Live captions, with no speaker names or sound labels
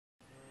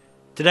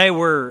Today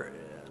we're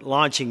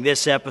launching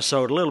this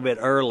episode a little bit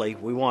early.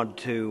 We wanted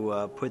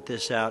to put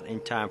this out in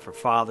time for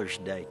Father's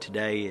Day.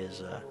 Today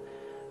is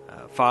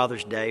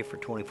Father's Day for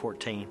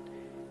 2014.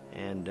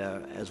 And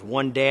as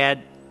one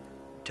dad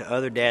to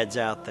other dads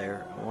out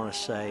there, I want to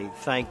say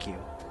thank you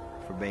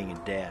for being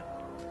a dad.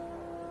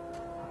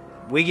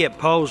 We get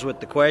posed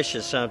with the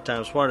question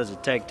sometimes, what does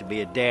it take to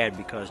be a dad?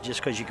 Because just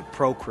because you can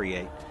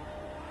procreate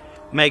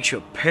makes you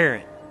a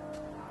parent,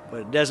 but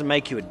it doesn't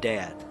make you a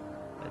dad.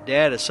 A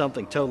dad is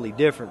something totally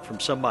different from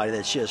somebody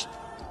that's just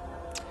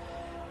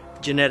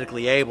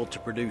genetically able to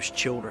produce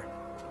children.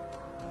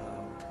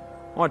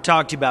 I want to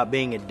talk to you about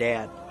being a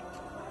dad.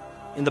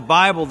 In the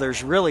Bible,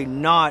 there's really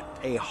not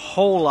a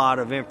whole lot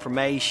of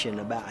information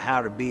about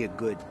how to be a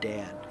good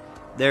dad.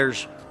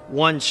 There's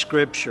one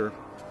scripture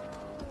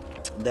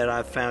that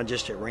I found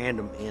just at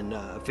random in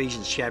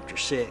Ephesians chapter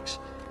 6.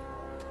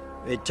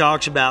 It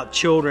talks about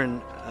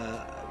children,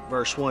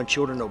 verse 1,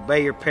 children,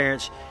 obey your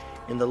parents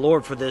in the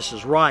Lord, for this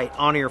is right.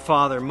 Honor your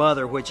father and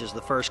mother, which is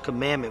the first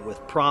commandment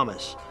with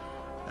promise,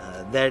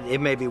 that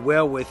it may be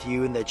well with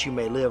you and that you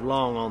may live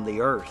long on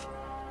the earth.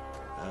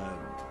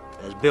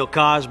 As Bill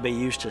Cosby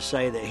used to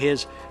say, that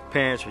his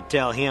parents would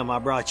tell him, I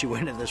brought you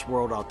into this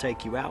world, I'll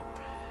take you out.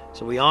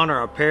 So we honor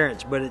our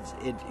parents, but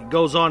it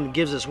goes on and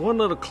gives us one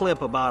little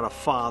clip about a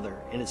father.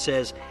 And it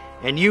says,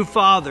 and you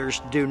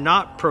fathers, do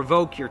not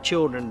provoke your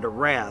children to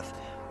wrath,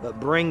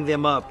 but bring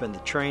them up in the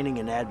training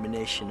and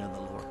admonition of the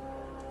Lord.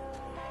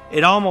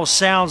 It almost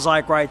sounds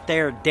like right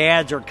there,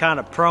 dads are kind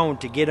of prone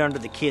to get under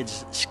the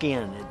kids'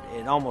 skin.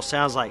 It almost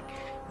sounds like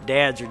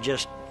dads are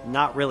just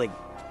not really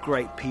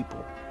great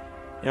people.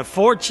 And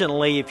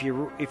unfortunately, if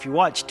you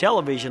watch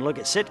television, look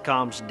at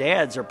sitcoms,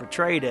 dads are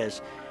portrayed as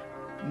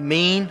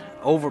mean,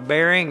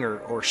 overbearing,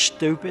 or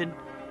stupid.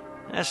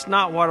 That's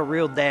not what a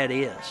real dad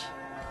is.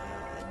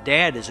 A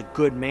dad is a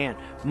good man.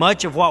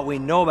 Much of what we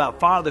know about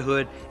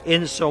fatherhood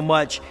isn't so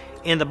much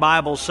in the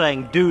Bible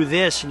saying, do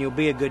this and you'll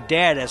be a good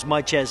dad, as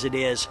much as it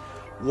is,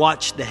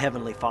 watch the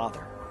Heavenly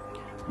Father.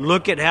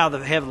 Look at how the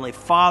Heavenly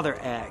Father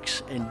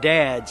acts, and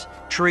dads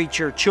treat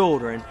your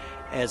children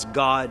as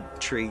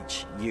God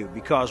treats you,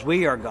 because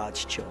we are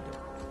God's children.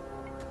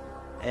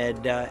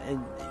 And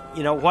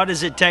you know, what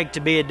does it take to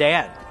be a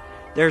dad?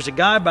 There's a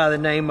guy by the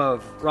name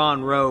of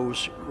Ron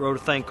Rose, wrote a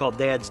thing called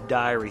Dad's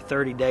Diary,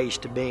 30 Days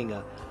to Being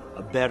a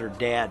Better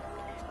Dad.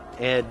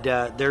 And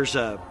there's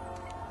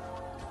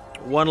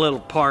one little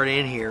part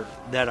in here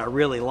that I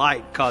really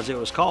like, because it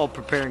was called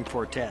Preparing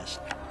for a Test.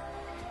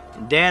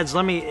 And dads,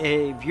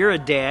 if you're a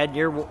dad,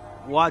 you're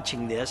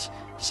watching this,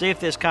 see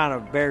if this kind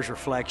of bears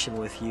reflection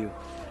with you.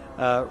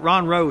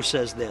 Ron Rose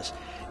says this: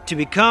 to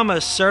become a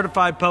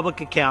certified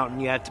public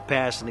accountant, you have to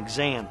pass an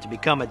exam. To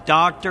become a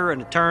doctor, an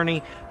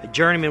attorney, a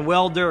journeyman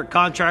welder, a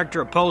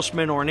contractor, a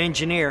postman, or an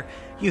engineer,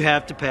 you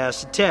have to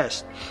pass a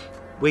test.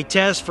 We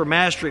test for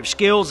mastery of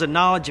skills and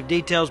knowledge of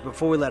details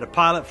before we let a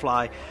pilot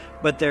fly,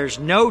 but there's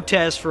no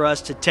test for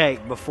us to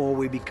take before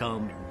we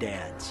become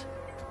dads.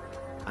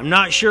 I'm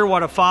not sure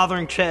what a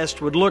fathering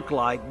test would look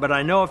like, but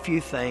I know a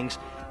few things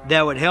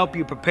that would help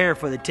you prepare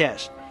for the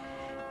test.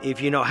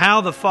 If you know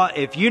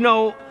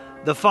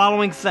the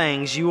following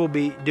things, you will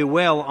do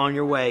well on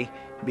your way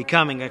to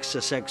becoming a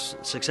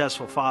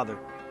successful father.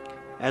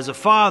 As a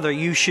father,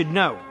 you should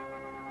know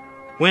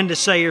when to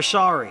say you're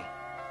sorry,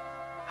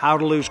 how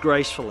to lose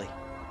gracefully,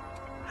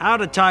 how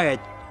to tie a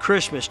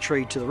Christmas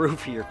tree to the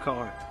roof of your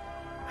car,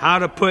 how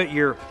to put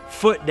your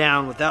foot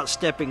down without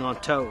stepping on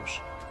toes,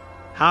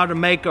 how to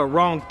make a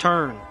wrong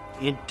turn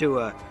into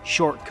a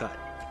shortcut,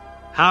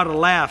 how to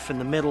laugh in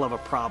the middle of a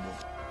problem,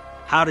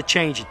 how to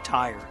change a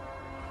tire,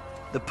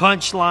 the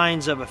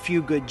punchlines of a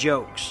few good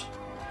jokes,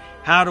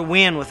 how to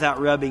win without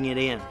rubbing it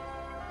in,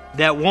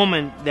 that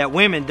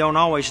women don't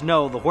always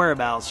know the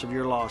whereabouts of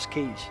your lost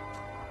keys,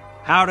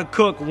 how to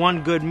cook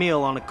one good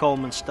meal on a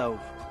Coleman stove,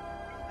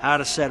 how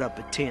to set up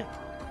a tent,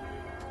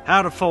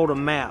 how to fold a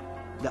map,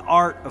 the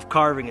art of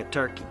carving a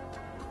turkey,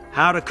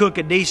 how to cook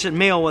a decent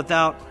meal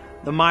without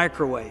the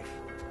microwave,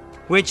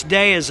 which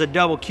day is a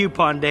double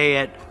coupon day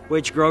at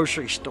which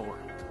grocery store.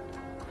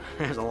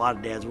 There's a lot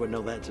of dads wouldn't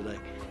know that today.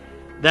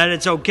 That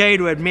it's okay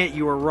to admit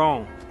you were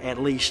wrong at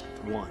least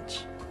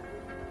once.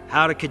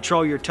 How to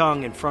control your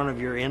tongue in front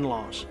of your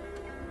in-laws.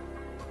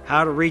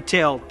 How to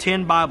retell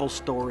 10 Bible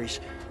stories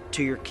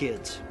to your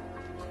kids.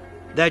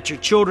 That your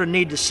children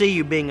need to see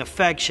you being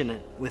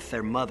affectionate with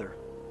their mother.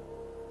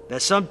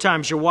 That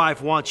sometimes your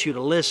wife wants you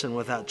to listen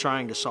without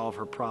trying to solve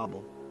her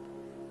problem.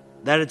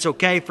 That it's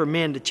okay for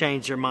men to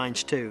change their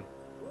minds too.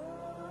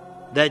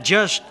 That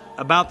just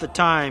about the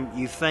time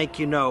you think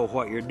you know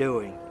what you're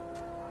doing,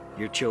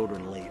 your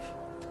children leave.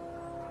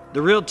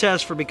 The real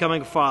test for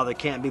becoming a father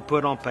can't be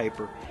put on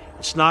paper.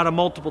 It's not a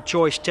multiple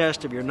choice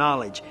test of your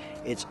knowledge.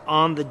 It's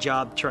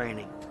on-the-job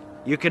training.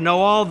 You can know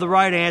all the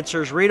right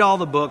answers, read all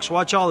the books,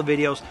 watch all the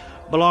videos,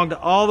 belong to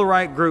all the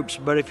right groups,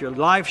 but if your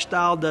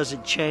lifestyle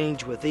doesn't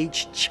change with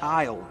each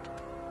child,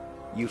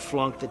 you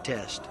flunk the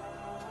test.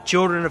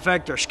 Children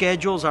affect our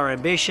schedules, our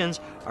ambitions,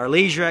 our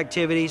leisure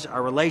activities,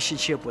 our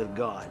relationship with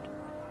God,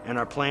 and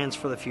our plans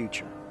for the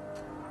future.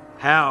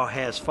 How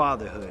has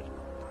fatherhood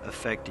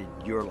affected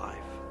your life?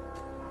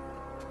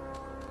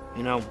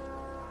 You know,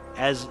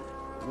 as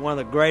one of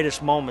the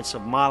greatest moments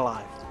of my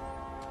life,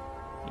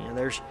 you know,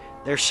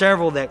 there's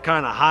several that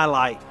kind of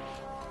highlight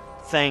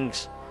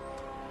things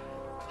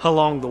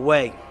along the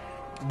way.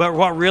 But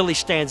what really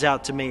stands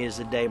out to me is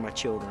the day my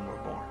children were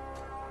born.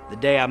 The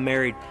day I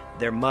married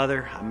their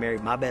mother, I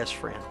married my best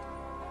friend,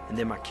 and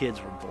then my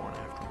kids were born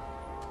after me.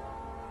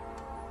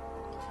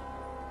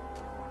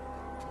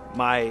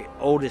 My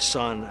oldest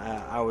son,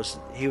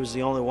 he was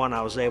the only one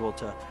I was able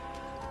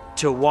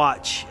to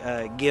watch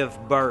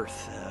give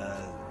birth.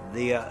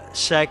 The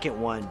second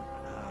one,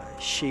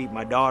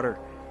 my daughter,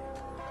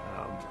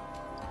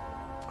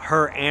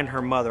 her and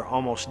her mother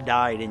almost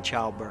died in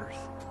childbirth.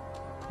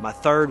 My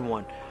third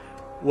one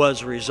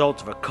was a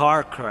result of a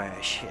car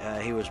crash.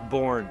 He was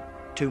born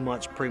 2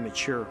 months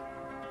premature,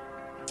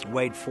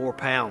 weighed 4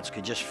 pounds,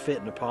 could just fit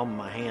in the palm of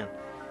my hand.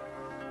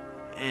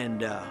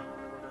 And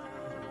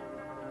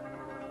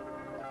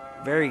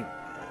very,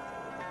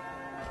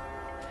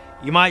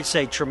 you might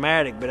say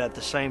traumatic, but at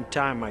the same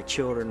time, my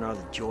children are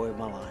the joy of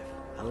my life.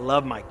 I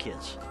love my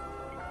kids.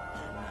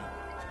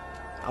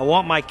 I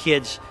want my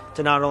kids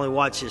to not only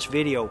watch this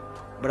video,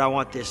 but I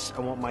want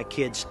my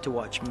kids to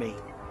watch me,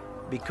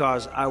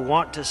 because I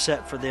want to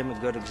set for them a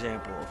good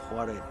example of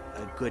what a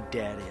good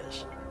dad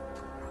is.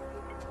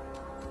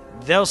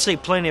 They'll see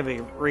plenty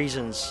of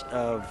reasons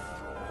of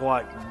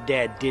what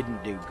dad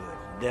didn't do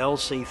good. They'll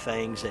see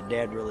things that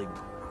dad really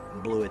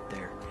blew it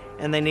there.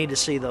 And they need to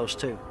see those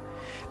too.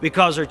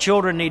 Because their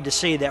children need to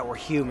see that we're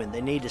human.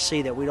 They need to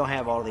see that we don't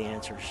have all the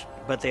answers.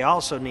 But they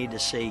also need to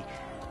see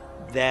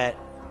that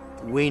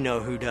we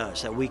know who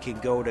does, that we can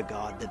go to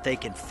God, that they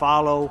can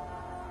follow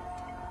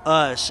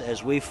us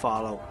as we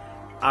follow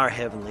our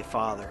Heavenly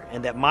Father,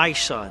 and that my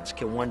sons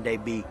can one day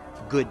be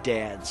good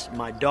dads.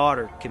 My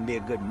daughter can be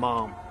a good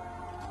mom.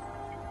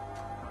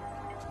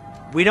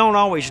 We don't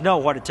always know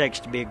what it takes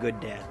to be a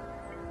good dad.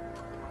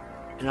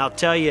 And I'll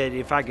tell you,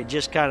 if I could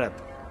just kind of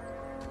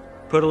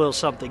put a little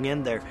something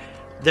in there,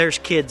 there's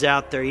kids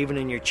out there, even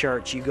in your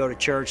church. You go to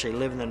church, they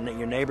live in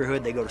your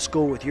neighborhood, they go to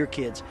school with your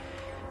kids.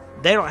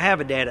 They don't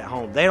have a dad at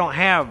home. They don't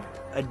have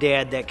a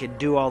dad that can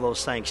do all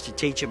those things, to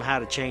teach them how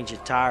to change a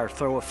tire,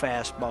 throw a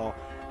fastball,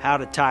 how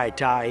to tie a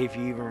tie, if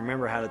you even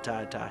remember how to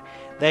tie a tie.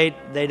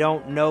 They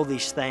don't know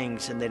these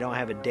things, and they don't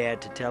have a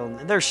dad to tell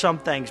them. There's some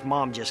things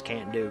mom just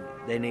can't do.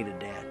 They need a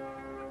dad.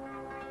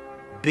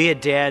 Be a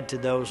dad to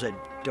those that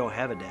don't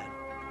have a dad.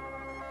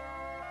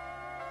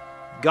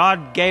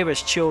 God gave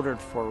us children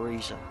for a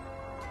reason,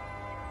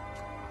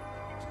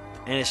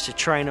 and it's to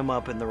train them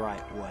up in the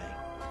right way.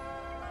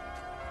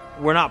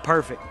 We're not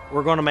perfect.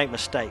 We're going to make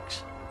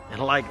mistakes.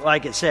 And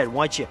like it said,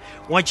 once you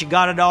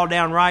got it all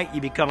down right, you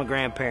become a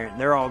grandparent,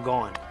 and they're all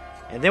gone.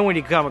 And then when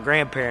you become a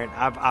grandparent,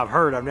 I've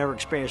heard, I've never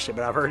experienced it,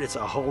 but I've heard it's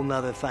a whole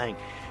nother thing.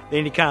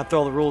 Then you kind of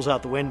throw the rules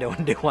out the window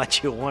and do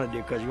what you want to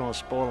do because you want to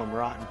spoil them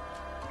rotten.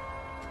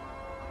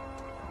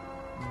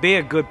 Be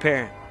a good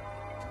parent.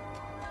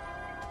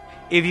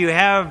 If you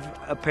have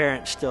a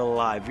parent still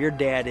alive, your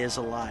dad is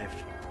alive,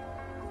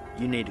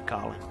 you need to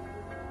call him.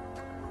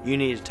 You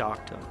need to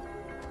talk to him.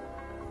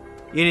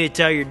 You need to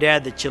tell your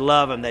dad that you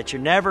love him, that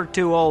you're never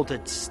too old to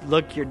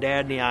look your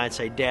dad in the eye and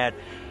say, "Dad,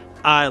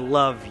 I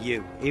love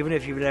you." Even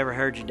if you've never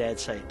heard your dad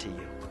say it to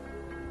you.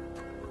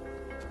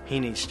 He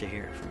needs to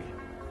hear it from you.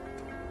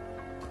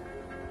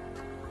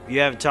 If you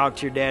haven't talked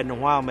to your dad in a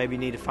while, maybe you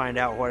need to find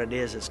out what it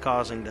is that's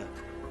causing the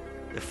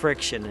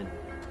friction and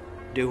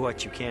do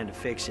what you can to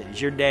fix it. Is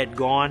your dad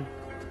gone?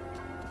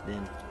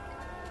 Then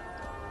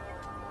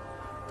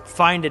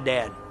find a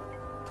dad.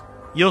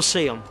 You'll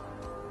see them.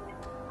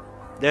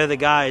 They're the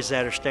guys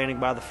that are standing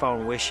by the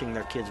phone wishing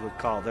their kids would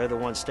call. They're the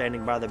ones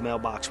standing by the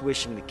mailbox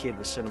wishing the kid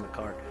would send them a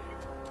card.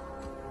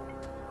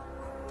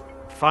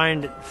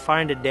 Find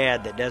a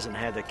dad that doesn't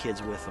have their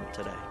kids with them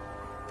today.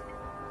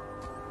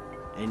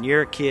 And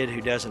you're a kid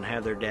who doesn't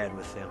have their dad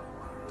with them.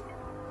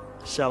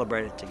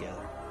 Celebrate it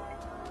together.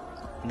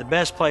 And the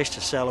best place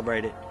to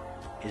celebrate it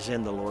is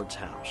in the Lord's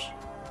house.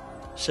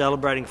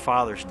 Celebrating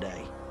Father's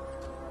Day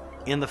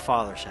in the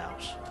Father's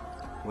house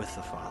with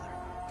the Father.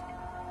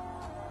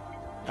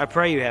 I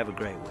pray you have a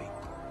great week.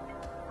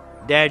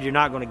 Dad, you're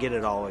not going to get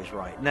it always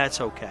right, and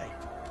that's okay.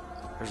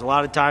 There's a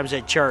lot of times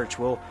at church,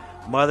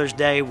 Mother's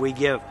Day, we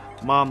give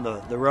Mom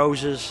the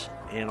roses,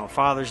 and on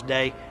Father's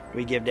Day,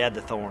 we give Dad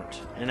the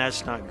thorns, and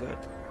that's not good.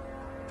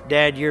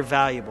 Dad, you're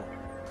valuable.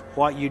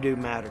 What you do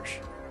matters.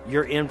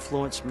 Your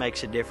influence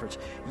makes a difference.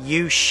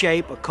 You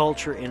shape a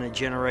culture in a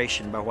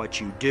generation by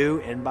what you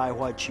do and by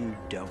what you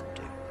don't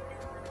do.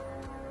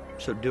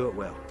 So do it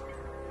well.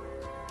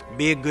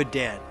 Be a good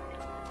dad.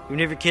 Even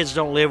if your kids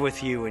don't live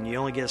with you and you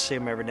only get to see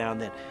them every now and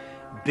then,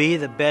 be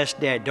the best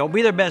dad. Don't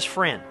be their best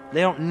friend.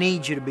 They don't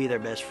need you to be their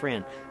best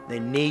friend. They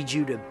need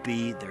you to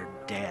be their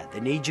dad. They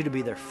need you to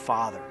be their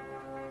father.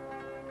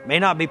 May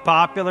not be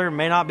popular,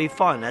 may not be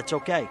fun. That's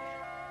okay.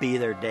 Be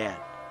their dad.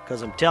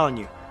 Because I'm telling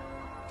you,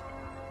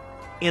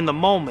 in the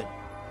moment,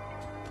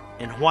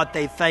 and what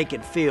they think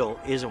and feel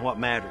isn't what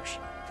matters.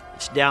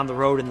 It's down the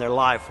road in their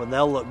life when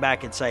they'll look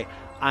back and say,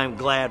 I'm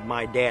glad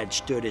my dad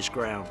stood his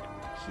ground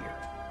here.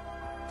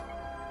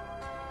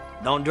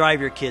 Don't drive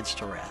your kids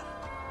to wrath,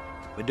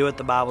 but do what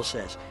the Bible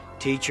says.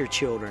 Teach your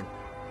children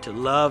to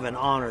love and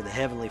honor the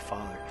Heavenly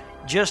Father,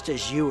 just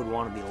as you would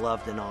want to be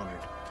loved and honored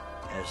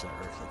as the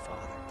earthly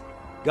Father.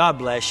 God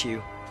bless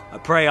you. I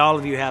pray all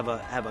of you have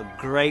a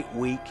great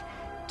week.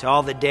 To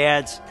all the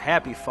dads,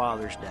 happy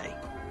Father's Day.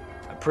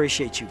 I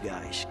appreciate you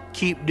guys.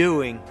 Keep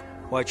doing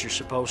what you're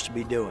supposed to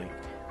be doing.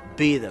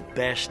 Be the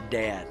best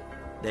dad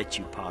that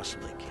you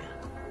possibly can.